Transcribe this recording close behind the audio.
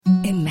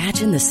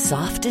Imagine the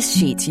softest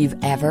sheets you've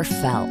ever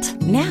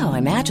felt. Now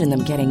imagine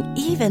them getting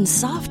even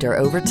softer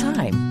over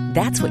time.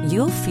 That's what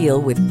you'll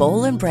feel with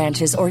Boll &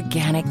 Branch's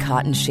organic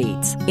cotton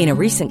sheets. In a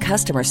recent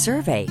customer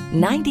survey,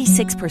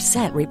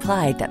 96%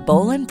 replied that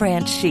Boll &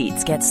 Branch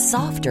sheets get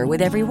softer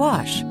with every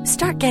wash.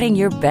 Start getting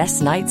your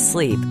best night's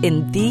sleep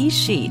in these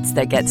sheets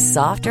that get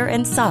softer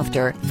and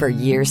softer for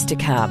years to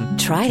come.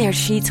 Try their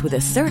sheets with a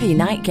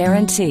 30-night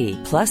guarantee.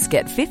 Plus,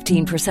 get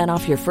 15%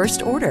 off your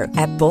first order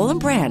at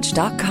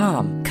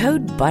bollandbranch.com.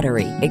 Code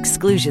BUTTERY.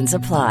 Exclusions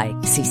apply.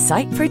 See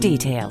site for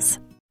details.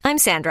 I'm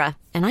Sandra,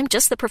 and I'm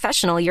just the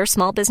professional your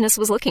small business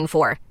was looking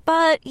for.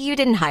 But you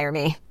didn't hire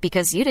me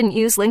because you didn't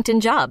use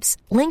LinkedIn Jobs.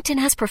 LinkedIn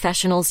has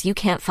professionals you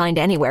can't find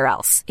anywhere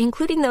else,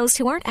 including those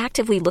who aren't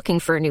actively looking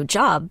for a new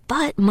job,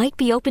 but might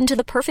be open to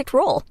the perfect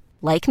role,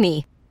 like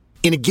me.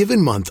 In a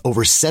given month,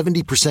 over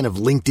 70% of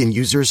LinkedIn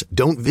users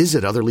don't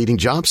visit other leading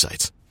job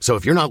sites. So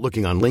if you're not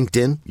looking on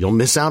LinkedIn, you'll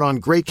miss out on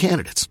great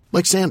candidates,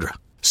 like Sandra.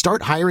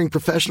 Start hiring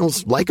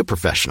professionals like a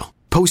professional.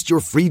 Post your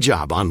free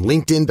job on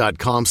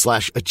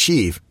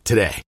linkedin.com/achieve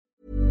today.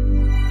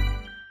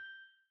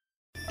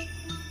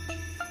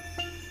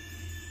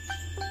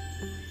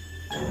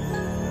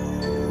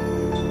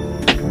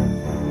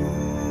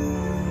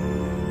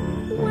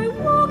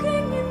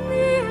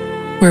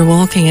 We're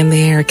walking in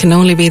the air. It can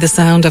only be the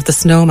sound of the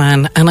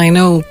snowman. And I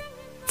know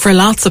for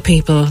lots of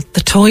people,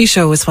 the toy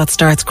show is what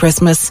starts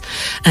Christmas,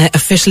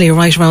 officially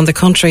right around the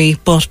country.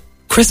 But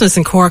Christmas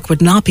in Cork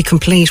would not be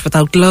complete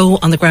without Glow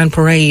on the Grand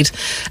Parade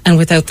and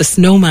without the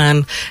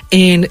snowman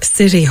in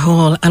City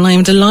Hall. And I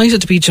am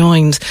delighted to be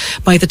joined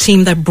by the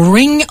team that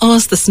bring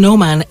us the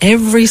snowman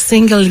every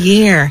single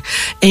year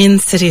in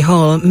City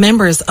Hall,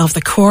 members of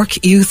the Cork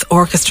Youth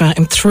Orchestra.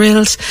 I'm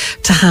thrilled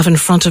to have in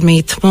front of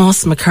me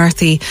Tomás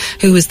McCarthy,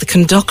 who is the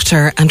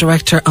conductor and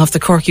director of the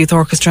Cork Youth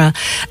Orchestra,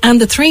 and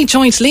the three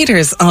joint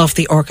leaders of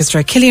the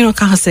orchestra, Cillian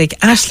O'Cahasig,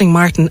 Aisling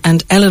Martin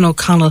and Ellen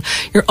O'Connell.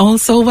 You're all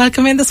so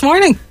welcome in this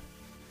morning.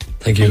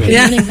 Thank you.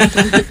 Yeah.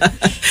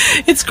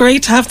 It's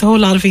great to have the whole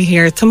lot of you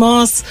here.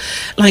 Tomás,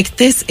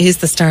 this is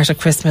the start of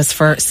Christmas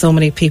for so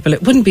many people.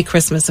 It wouldn't be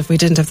Christmas if we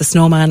didn't have the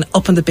snowman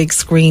up on the big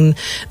screen,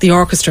 the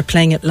orchestra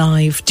playing it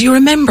live. Do you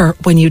remember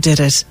when you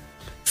did it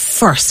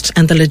first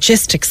and the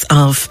logistics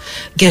of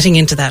getting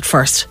into that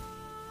first?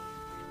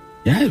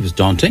 Yeah, it was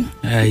daunting.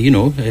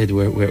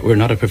 We're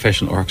not a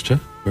professional orchestra.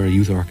 We're a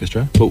youth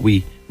orchestra, but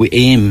we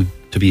aim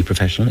to be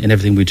professional in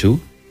everything we do.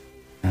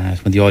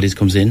 When the audience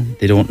comes in,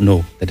 they don't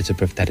know that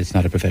it's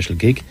not a professional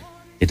gig.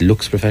 It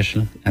looks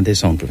professional and they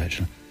sound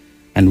professional.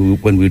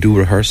 And when we do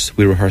rehearse,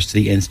 we rehearse to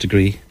the nth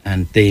degree,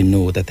 and they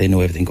know that they know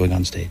everything going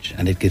on stage,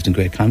 and it gives them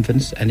great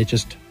confidence, and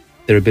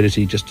their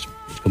ability just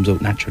comes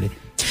out naturally.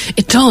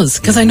 It does,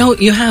 because I know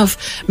you have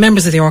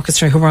members of the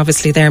orchestra who are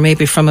obviously there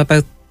maybe from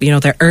about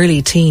their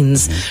early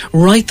teens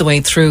right the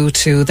way through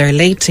to their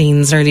late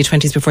teens, early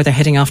 20s before they're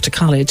heading off to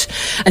college.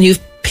 And you've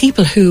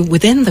people who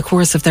within the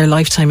course of their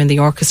lifetime in the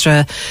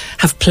orchestra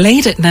have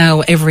played it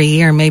now every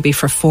year, maybe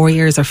for 4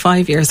 years or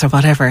 5 years or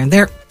whatever, and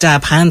they're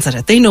dab hands at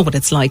it. They know what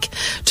it's like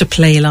to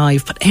play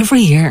live. But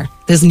every year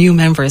there's new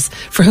members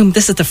for whom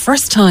this is the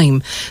first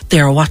time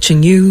they're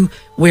watching you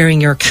wearing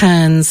your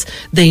cans.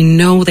 They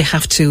know they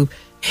have to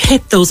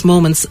hit those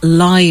moments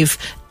live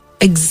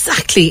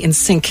exactly in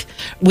sync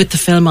with the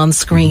film on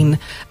screen.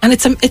 And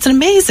it's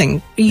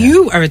amazing.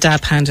 You are a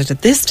dab handed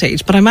at this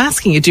stage, but I'm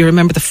asking you, do you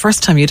remember the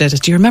first time you did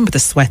it? Do you remember the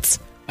sweats?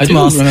 I do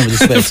remember the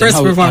sweats.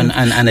 The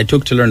and I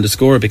took to learn the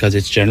score because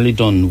it's generally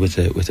done with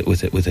a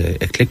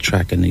click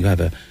track, and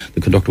the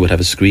conductor would have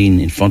a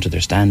screen in front of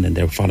their stand and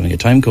they're following a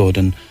time code,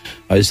 and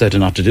I decided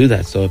not to do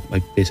that. So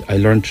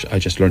I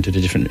just learned it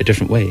a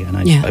different way, and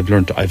I've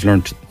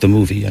learned the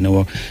movie. I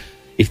know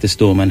if the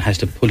snowman has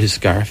to pull his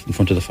scarf in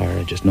front of the fire,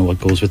 I just know what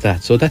goes with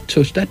that. So that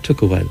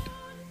took a while,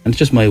 and it's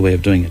just my way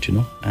of doing it,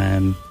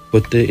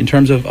 But in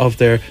terms of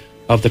the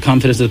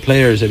confidence of the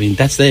players, I mean,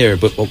 that's there.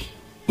 But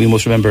we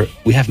must remember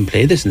we haven't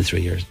played this in 3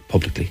 years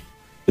publicly,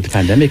 but the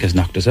pandemic has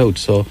knocked us out.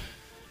 So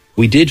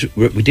we did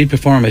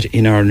perform it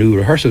in our new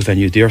rehearsal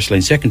venue, the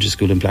Ursuline Secondary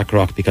School in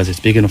Blackrock, because it's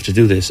big enough to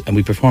do this, and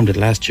we performed it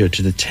last year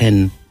to the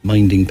 10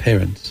 minding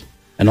parents,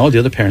 and all the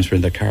other parents were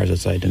in their cars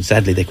outside, and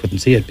sadly they couldn't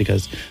see it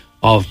because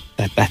of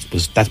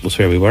that was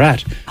where we were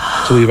at.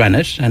 So we ran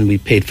it, and we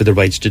paid for the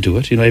rights to do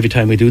it. Every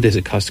time we do this,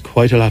 it costs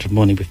quite a lot of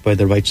money by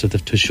the rights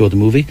to show the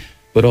movie,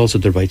 but also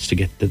the rights to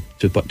get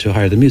to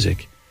hire the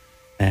music,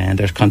 and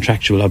there's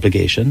contractual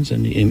obligations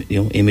and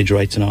image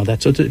rights and all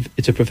that. So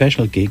it's a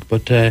professional gig,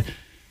 but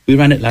we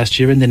ran it last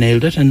year and they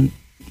nailed it, and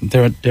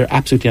they're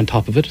absolutely on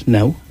top of it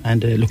now,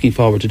 and looking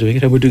forward to doing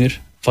it. And we're doing it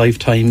 5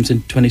 times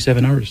in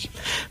 27 hours.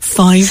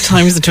 5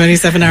 times in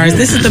 27 hours.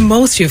 This is the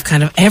most you've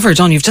kind of ever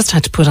done. You've just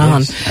had to put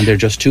on. And there are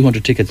just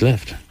 200 tickets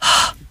left.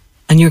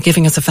 And you're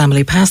giving us a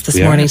family pass this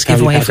morning to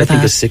give away for that. I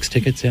think it's 6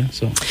 tickets, yeah.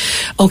 So,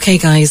 okay,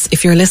 guys,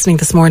 if you're listening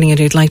this morning and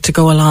you'd like to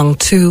go along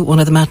to one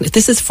of the matinees,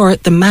 this is for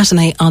the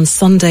matinee on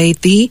Sunday,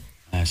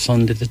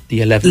 Sunday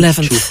the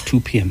 11th. 2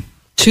 p.m.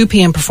 2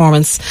 p.m.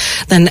 performance,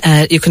 then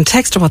you can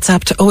text or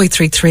WhatsApp to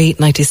 0833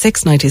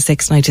 96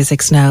 96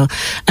 96 now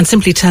and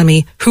simply tell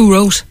me who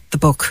wrote the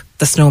book,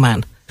 The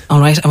Snowman. All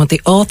right, I want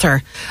the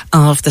author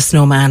of The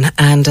Snowman,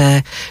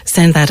 and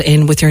send that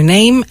in with your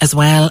name as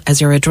well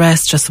as your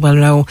address, just so we'll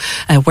know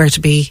where to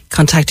be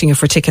contacting you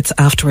for tickets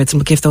afterwards, and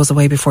we'll give those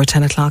away before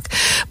 10 o'clock.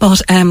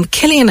 But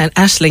Killian and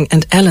Aisling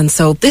and Ellen,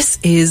 so this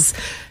is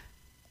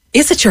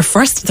it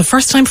the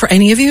first time for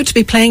any of you to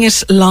be playing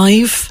it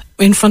live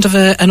in front of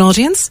an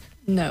audience?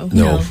 No,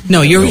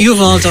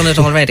 you've all done it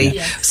already.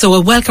 Yes. So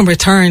a welcome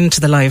return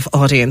to the live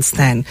audience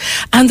then.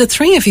 And the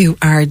three of you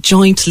are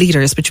joint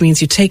leaders, which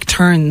means you take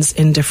turns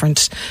in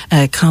different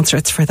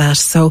concerts for that.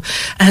 So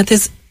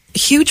there's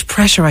huge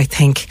pressure, I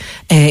think,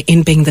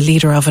 in being the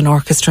leader of an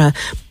orchestra.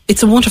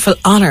 It's a wonderful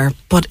honour,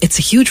 but it's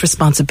a huge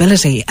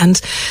responsibility, and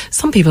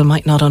some people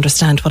might not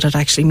understand what it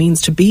actually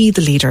means to be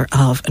the leader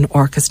of an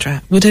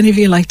orchestra. Would any of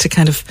you like to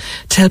kind of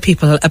tell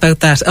people about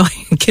that? Oh,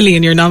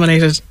 Killian, you're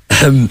nominated.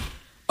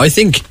 I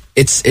think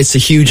it's a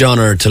huge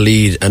honour to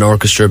lead an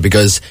orchestra,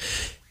 because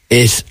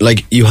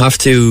you have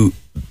to,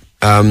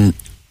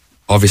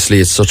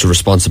 obviously it's such a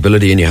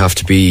responsibility, and you have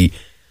to be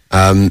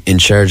in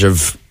charge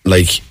of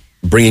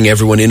bringing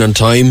everyone in on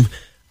time,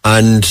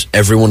 and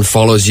everyone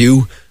follows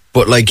you,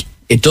 but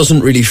it doesn't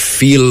really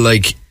feel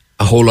like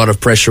a whole lot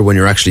of pressure when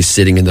you're actually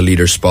sitting in the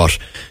leader spot,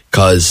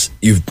 because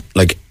you've,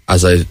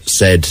 as I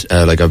said,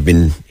 I've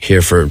been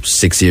here for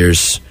 6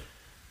 years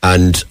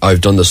and I've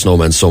done the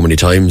Snowman so many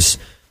times,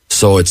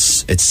 so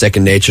it's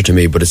second nature to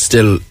me. But it's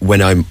still, when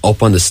I'm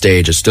up on the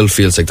stage, it still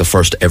feels like the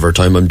first ever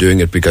time I'm doing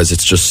it, because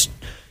it's just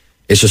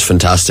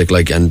fantastic.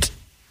 And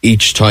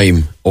each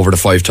time, over the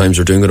 5 times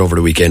we're doing it over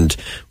the weekend,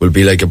 will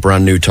be like a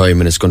brand new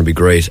time, and it's going to be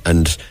great,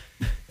 and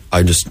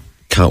I just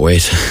can't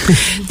wait.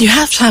 You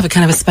have to have a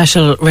kind of a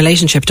special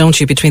relationship, don't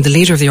you, between the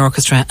leader of the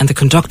orchestra and the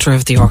conductor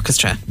of the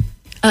orchestra?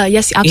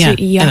 Yes,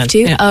 absolutely. You have to.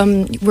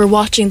 Yeah. We're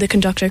watching the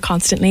conductor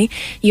constantly.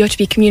 You have to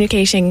be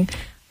communicating.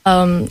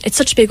 It's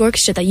such a big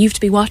orchestra that you have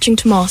to be watching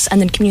Tomás and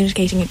then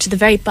communicating it to the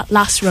very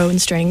last row in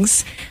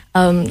strings,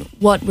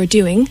 what we're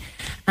doing.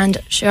 And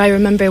sure, I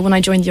remember when I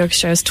joined the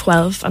orchestra, I was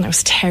 12 and I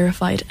was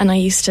terrified, and I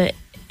used to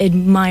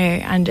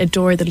admire and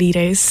adore the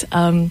leaders,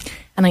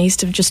 and I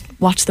used to just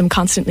watch them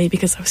constantly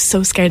because I was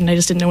so scared and I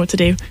just didn't know what to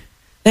do.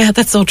 Yeah,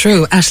 that's so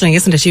true, Aisling,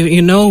 isn't it?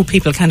 You know,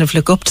 people kind of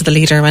look up to the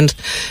leader and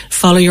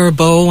follow your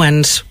bow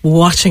and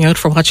watching out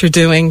for what you're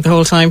doing the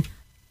whole time.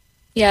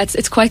 Yeah,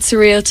 it's quite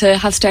surreal to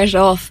have started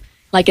off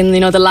in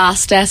the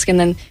last desk, and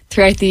then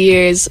throughout the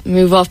years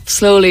move up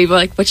slowly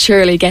but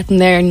surely, getting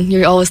there, and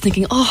you're always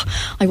thinking, oh,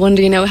 I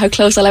wonder how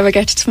close I'll ever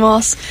get to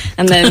Tomás,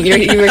 and then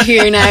you're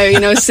here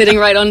now, sitting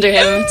right under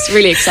him. It's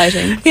really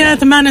exciting. Yeah,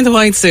 the man in the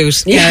white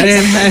suit. Yeah,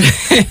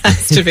 it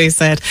has to be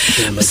said.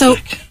 So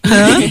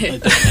I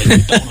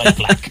don't like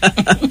black.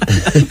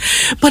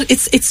 But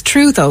it's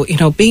true though,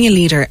 being a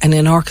leader in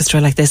an orchestra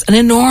like this, an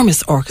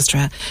enormous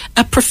orchestra,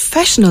 a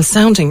professional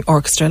sounding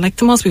orchestra,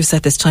 Tomás, we've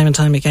said this time and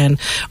time again,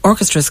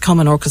 orchestras come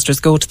and orchestras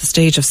go to the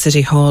stage of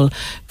City Hall.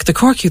 The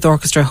Cork Youth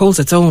Orchestra holds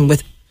its own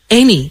with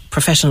any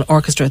professional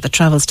orchestra that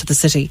travels to the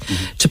city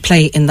to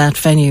play in that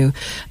venue.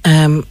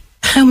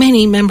 How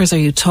many members are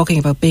you talking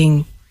about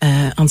being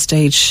on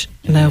stage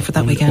now for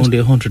that weekend? Only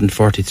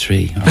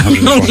 143 or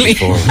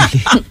 144.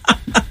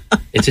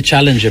 It's a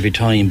challenge every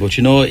time, but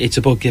it's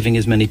about giving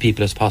as many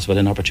people as possible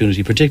an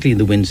opportunity, particularly in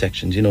the wind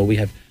sections. We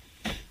have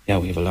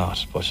a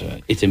lot, but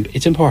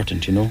it's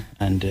important,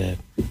 and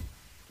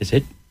it's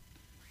it.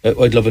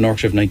 I'd love an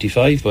orchestra of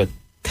 95, but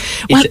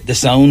the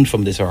sound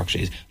from this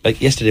orchestra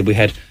is yesterday we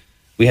had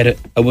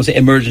I won't say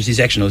emergency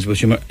section,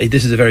 which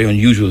this is a very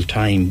unusual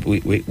time.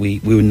 We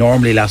were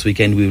normally last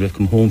weekend we would have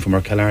come home from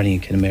our Killarney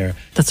and Kinmare.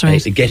 That's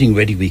right. Getting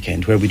ready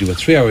weekend, where we do a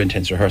 3-hour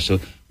intense rehearsal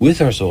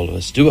with our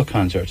soloists, do a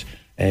concert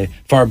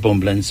for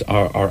Bumblins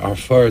or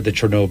for the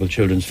Chernobyl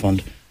Children's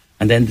Fund,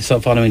 and then the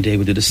following day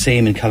we'll do the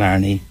same in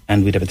Killarney,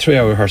 and we'd have a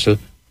 3-hour rehearsal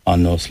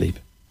on no sleep,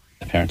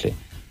 apparently.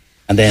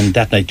 And then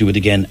that night do it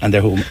again, and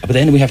they're home. But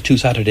then we have 2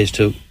 Saturdays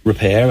to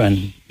repair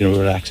and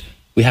relax.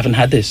 We haven't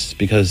had this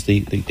because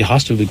the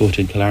hostel we go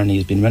to in Killarney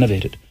has been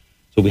renovated,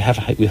 so we've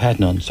had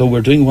none. So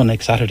we're doing one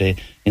next Saturday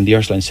in the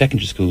Ursuline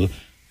Secondary School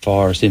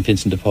for St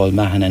Vincent de Paul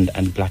Mahon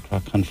and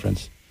Blackrock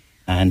Conference,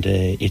 and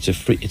it's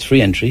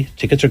free entry.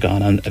 Tickets are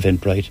gone on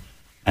Eventbrite,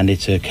 and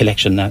it's a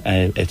collection.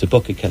 It's a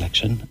bucket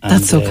collection. And,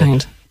 that's so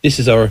kind. This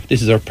is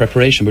our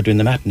preparation. We're doing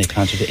the matinee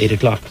concert at 8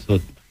 o'clock. So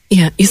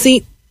yeah, you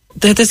see,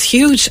 there's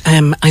huge,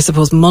 I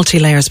suppose,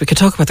 multi-layers. We could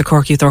talk about the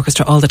Cork Youth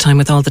Orchestra all the time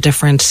with all the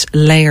different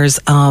layers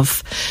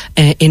of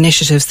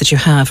initiatives that you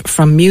have,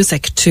 from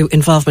music to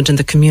involvement in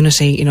the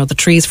community, the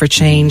Trees for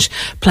Change,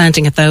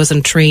 planting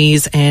 1,000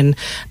 trees in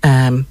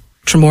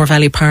Tremore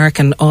Valley Park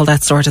and all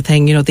that sort of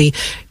thing. The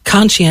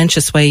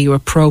conscientious way you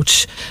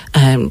approach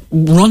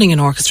running an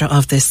orchestra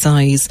of this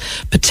size,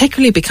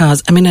 particularly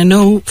because, I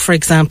know, for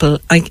example,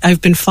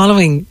 I've been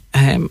following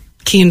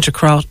Cian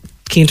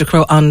Cian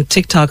Ducrot on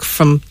TikTok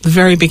from the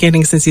very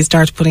beginning, since he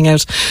started putting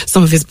out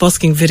some of his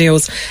busking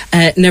videos.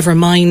 Never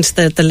mind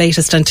the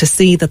latest, and to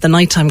see that the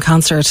nighttime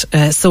concert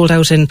sold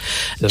out in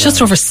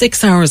just over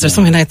 6 hours or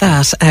something like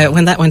that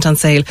when that went on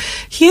sale.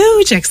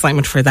 Huge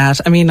excitement for that.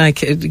 I mean,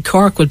 like,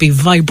 Cork will be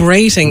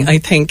vibrating, I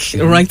think,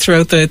 right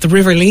throughout the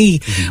River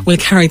Lee will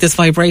carry this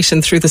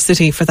vibration through the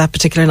city for that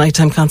particular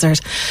nighttime concert.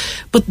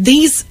 But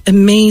these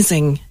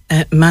amazing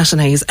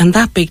matinees and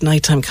that big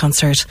nighttime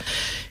concert,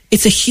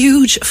 it's a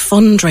huge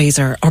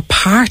fundraiser, or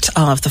part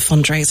of the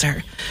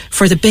fundraiser,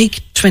 for the big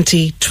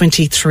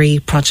 2023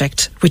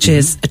 project, which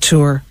is a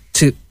tour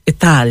to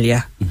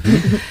Italia.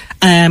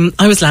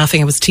 I was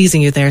laughing, I was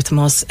teasing you there,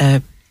 Tomas,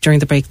 during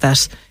the break,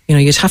 that, you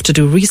know, you'd have to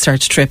do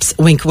research trips,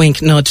 wink,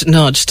 wink, nudge,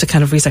 nudge, to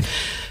kind of research.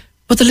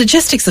 But the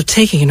logistics of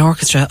taking an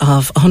orchestra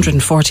of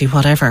 140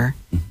 whatever...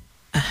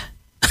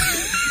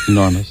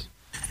 Enormous.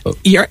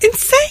 You're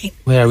insane.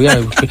 We are.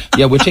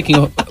 Yeah, we're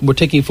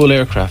taking full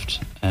aircraft.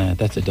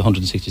 That's at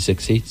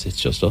 166 seats. It's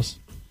just us,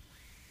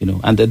 you know.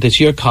 And the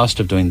sheer cost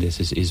of doing this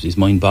is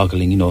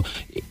mind-boggling. You know,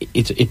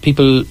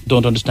 people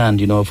don't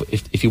understand. You know,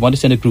 if you want to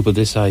send a group of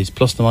this size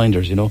plus the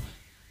minders, you know,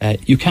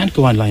 you can't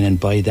go online and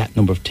buy that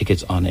number of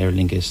tickets on Aer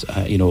Lingus,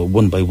 you know,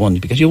 one by one,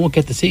 because you won't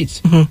get the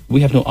seats.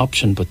 We have no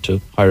option but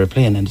to hire a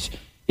plane, and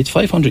it's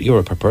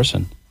 €500 per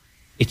person.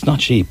 It's not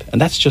cheap,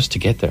 and that's just to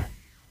get there.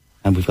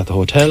 And we've got the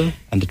hotel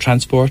and the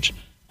transport.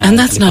 And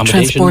that's not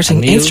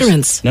transporting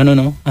instruments. No.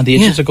 And the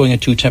instruments are going in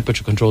 2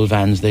 temperature-controlled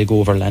vans. They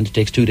go over land. It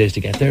takes 2 days to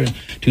get there and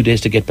 2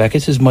 days to get back.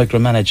 This is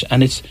micromanaged.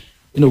 And it's,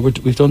 you know,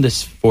 we've done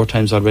this 4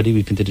 times already.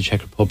 We've been to the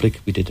Czech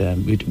Republic. We've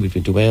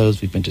been to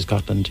Wales. We've been to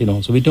Scotland, you know.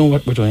 So we know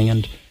what we're doing.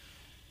 And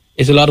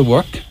it's a lot of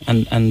work.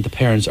 And the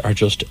parents are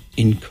just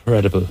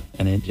incredible.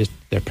 And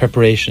their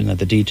preparation and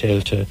the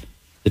detail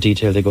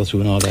they go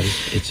through and all that,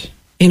 it's...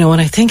 You know,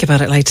 when I think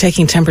about it, like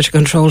taking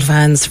temperature-controlled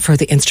vans for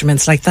the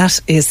instruments, like that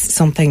is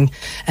something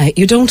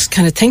you don't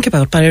kind of think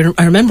about. But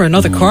I remember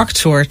another Cork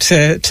tour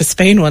to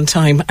Spain one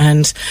time,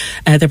 and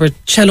there were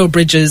cello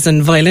bridges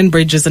and violin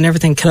bridges and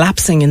everything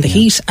collapsing in the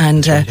heat.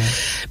 And,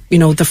 you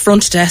know, the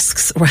front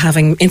desks were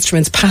having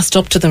instruments passed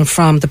up to them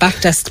from the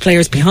back desk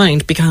players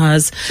behind,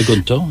 because... It's a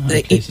good dough.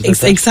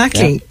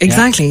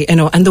 Exactly. You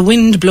know, and the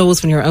wind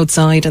blows when you're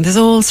outside, and there's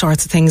all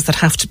sorts of things that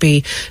have to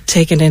be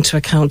taken into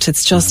account.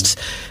 It's just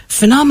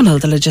phenomenal,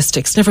 the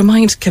logistics. Never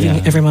mind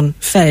keeping everyone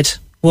fed,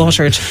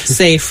 watered,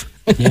 safe.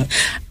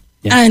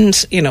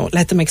 And, you know,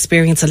 let them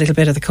experience a little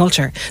bit of the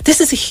culture.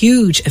 This is a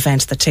huge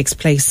event that takes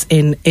place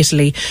in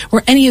Italy.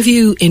 Were any of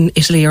you in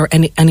Italy or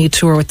any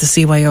tour with the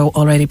CYO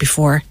already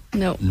before?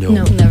 No,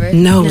 never.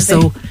 No,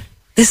 so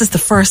this is the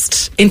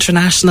first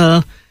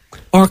international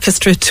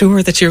orchestra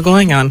tour that you're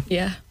going on.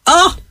 Yeah.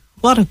 Oh,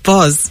 what a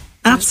buzz.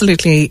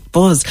 Absolutely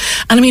buzz.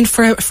 And I mean,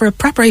 for a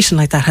preparation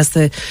like that, has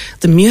the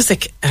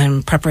music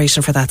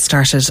preparation for that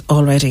started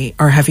already,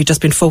 or have you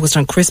just been focused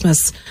on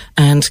Christmas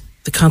and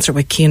the concert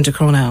with Cian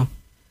Ducrot now?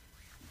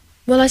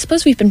 Well, I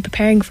suppose we've been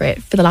preparing for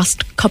it for the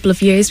last couple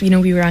of years. You know,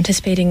 we were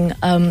anticipating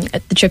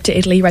the trip to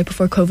Italy right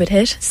before COVID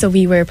hit, so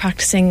we were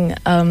practicing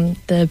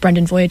the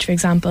Brendan Voyage, for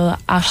example,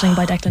 Aisling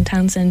by Declan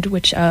Townsend,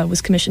 which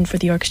was commissioned for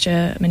the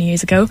orchestra many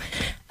years ago,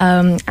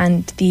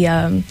 and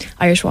the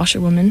Irish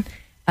Washerwoman,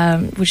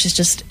 which is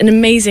just an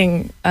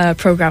amazing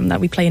programme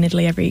that we play in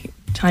Italy every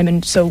time.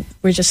 And so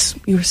we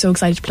were so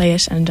excited to play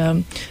it,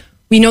 and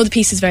we know the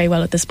pieces very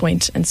well at this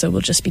point, and so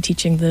we'll just be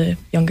teaching the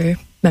younger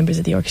members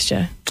of the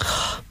orchestra.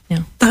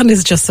 Yeah. That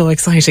is just so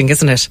exciting,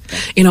 isn't it?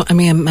 You know, I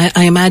mean,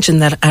 I imagine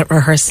that at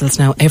rehearsals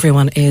now,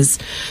 everyone is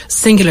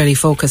singularly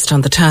focused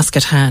on the task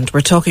at hand. We're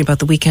talking about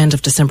the weekend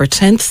of December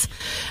 10th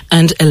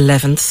and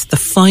 11th, the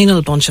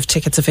final bunch of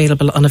tickets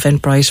available on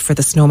Eventbrite for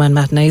the Snowman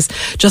Matinees.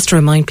 Just to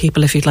remind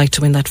people, if you'd like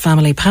to win that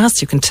family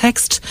pass, you can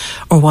text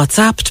or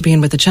WhatsApp to be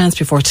in with a chance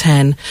before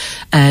 10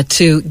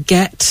 to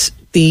get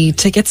the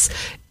tickets.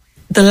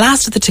 The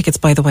last of the tickets,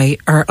 by the way,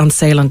 are on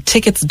sale on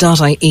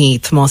tickets.ie.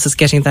 Tomas is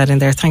getting that in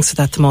there. Thanks for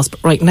that, Tomas.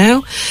 But right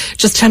now,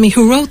 just tell me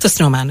who wrote The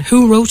Snowman.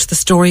 Who wrote the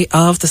story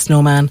of The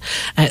Snowman?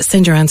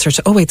 Send your answer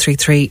to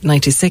 0833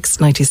 96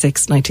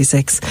 96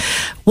 96.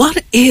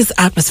 What is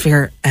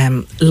atmosphere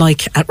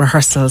like at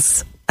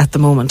rehearsals at the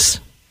moment?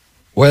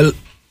 Well,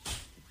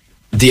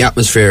 the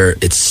atmosphere,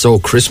 it's so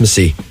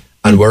Christmassy.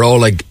 And we're all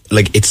like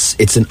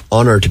it's an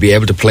honour to be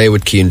able to play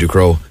with Cian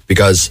Ducrot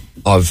because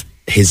of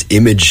his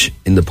image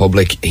in the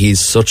public.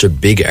 He's such a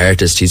big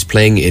artist. He's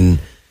playing in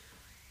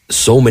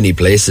so many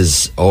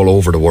places all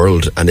over the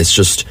world, and it's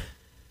just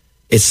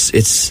it's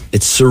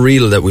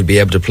surreal that we'd be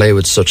able to play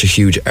with such a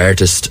huge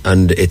artist,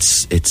 and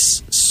it's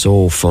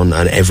so fun,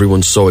 and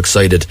everyone's so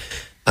excited.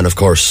 And of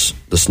course,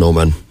 the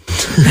Snowman.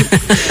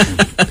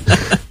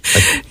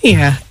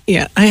 Yeah,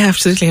 I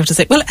absolutely have to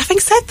say. Well, having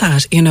said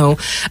that,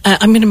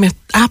 I'm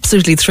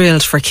absolutely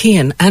thrilled for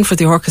Cian and for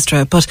the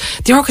orchestra, but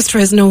the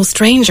orchestra is no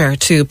stranger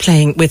to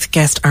playing with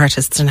guest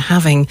artists and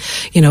having,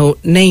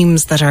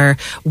 names that are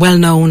well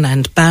known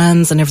and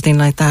bands and everything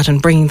like that,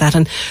 and bringing that.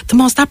 And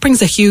that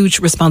brings a huge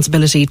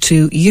responsibility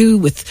to you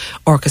with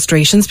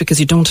orchestrations, because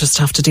you don't just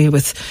have to deal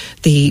with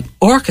the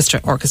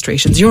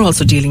orchestrations. You're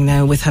also dealing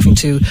now with having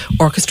to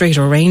orchestrate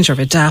or arrange or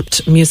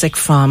adapt music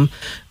from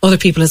other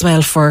people as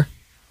well for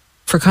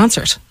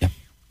concert. Yeah.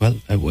 Well,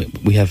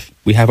 we have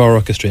our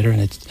orchestrator, and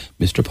it's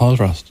Mr. Paul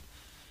Frost.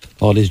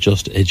 Paul is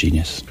just a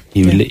genius.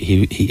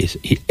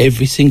 He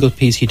every single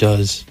piece he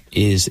does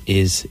is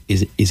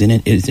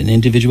an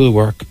individual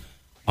work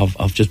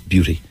of just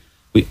beauty.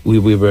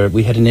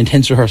 We had an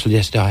intense rehearsal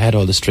yesterday. I had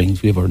all the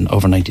strings. We were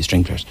over 90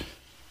 string players.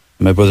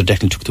 My brother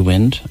Declan took the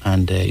wind,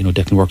 and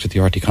Declan worked at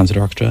the RT Concert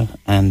Orchestra,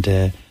 and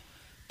the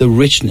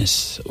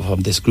richness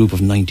of this group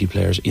of 90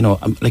 players. We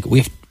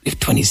have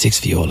 26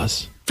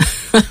 violas.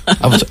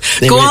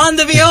 Go on,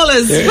 the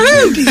violas.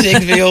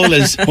 26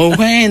 violas. Well,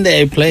 when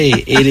they play,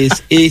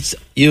 it's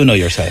you know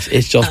yourself.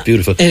 It's just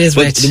beautiful. It is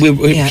rich.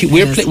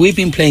 We've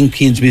been playing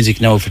Cian's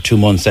music now for 2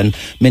 months, and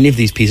many of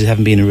these pieces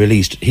haven't been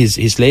released.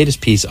 His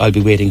latest piece, I'll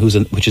Be Waiting,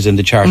 which is in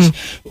the charts.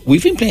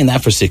 We've been playing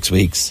that for 6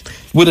 weeks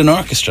with an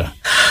orchestra,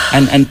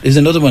 and there's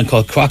another one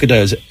called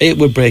Crocodiles. It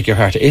would break your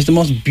heart. It's the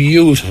most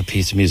beautiful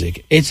piece of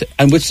music.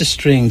 And with the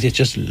strings, it's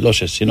just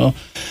luscious, And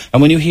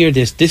when you hear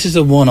this is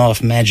a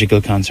one-off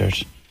magical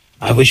concert.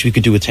 I wish we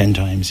could do it 10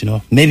 times,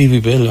 Maybe we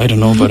will, I don't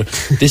know, but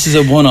this is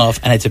a one-off,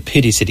 and it's a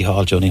pity City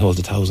Hall only holds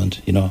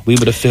 1,000, We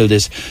would have filled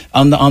this.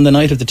 On the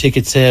night of the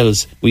ticket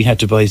sales, we had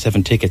to buy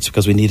 7 tickets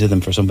because we needed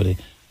them for somebody.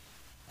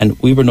 And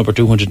we were number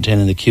 210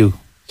 in the queue.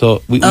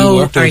 So we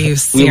worked out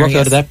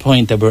at that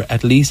point that were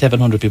at least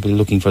 700 people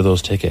looking for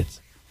those tickets.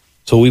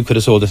 So we could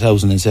have sold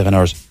 1,000 in 7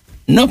 hours.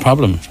 No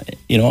problem,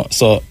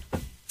 So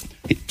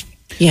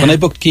when I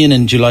booked Cian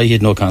in July, he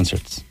had no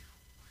concerts.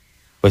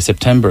 By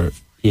September,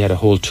 he had a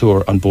whole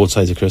tour on both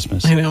sides of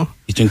Christmas. I know.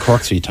 He's doing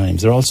Cork 3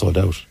 times. They're all sold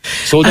out.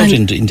 Sold out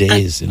in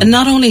days. And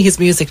not only his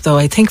music, though,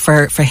 I think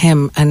for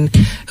him and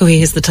who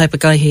he is, the type of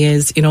guy he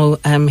is,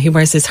 he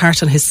wears his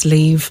heart on his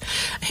sleeve.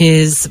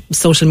 His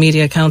social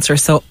media accounts are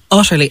so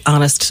utterly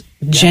honest,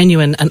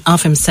 genuine, and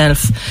of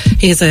himself.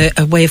 He has a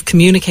way of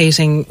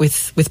communicating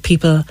with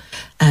people,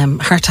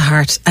 heart to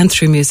heart, and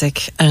through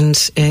music. And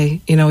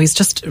he's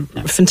just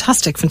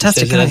fantastic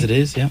Says guy. It as it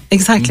is, yeah.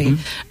 Exactly.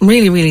 Mm-hmm.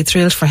 Really, really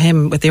thrilled for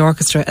him with the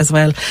orchestra as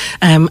well.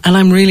 And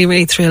I'm really,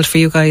 really thrilled for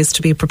you guys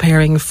to be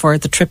preparing for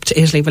the trip to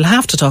Italy. We'll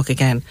have to talk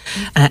again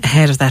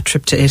ahead of that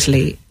trip to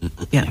Italy.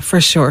 Yeah,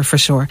 for sure.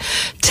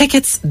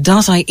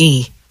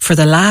 Tickets.ie for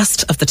the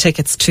last of the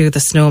tickets to the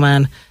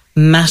Snowman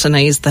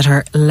matinees that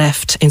are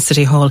left in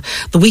City Hall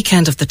the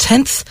weekend of the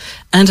 10th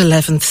and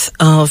 11th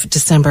of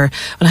December.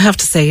 And I have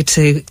to say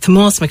to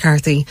Tomás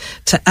McCarthy,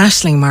 to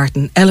Aisling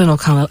Martin, Ellen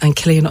O'Connell and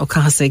Cillian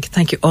O'Casig,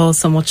 thank you all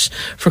so much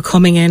for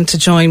coming in to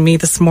join me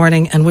this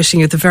morning, and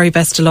wishing you the very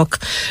best of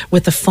luck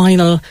with the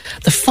final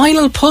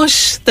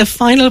push. The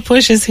final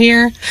push is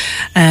here,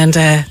 and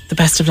the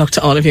best of luck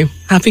to all of you.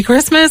 Happy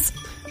Christmas.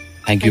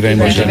 Thank you very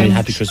much, Emily.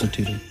 Happy Christmas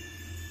to you.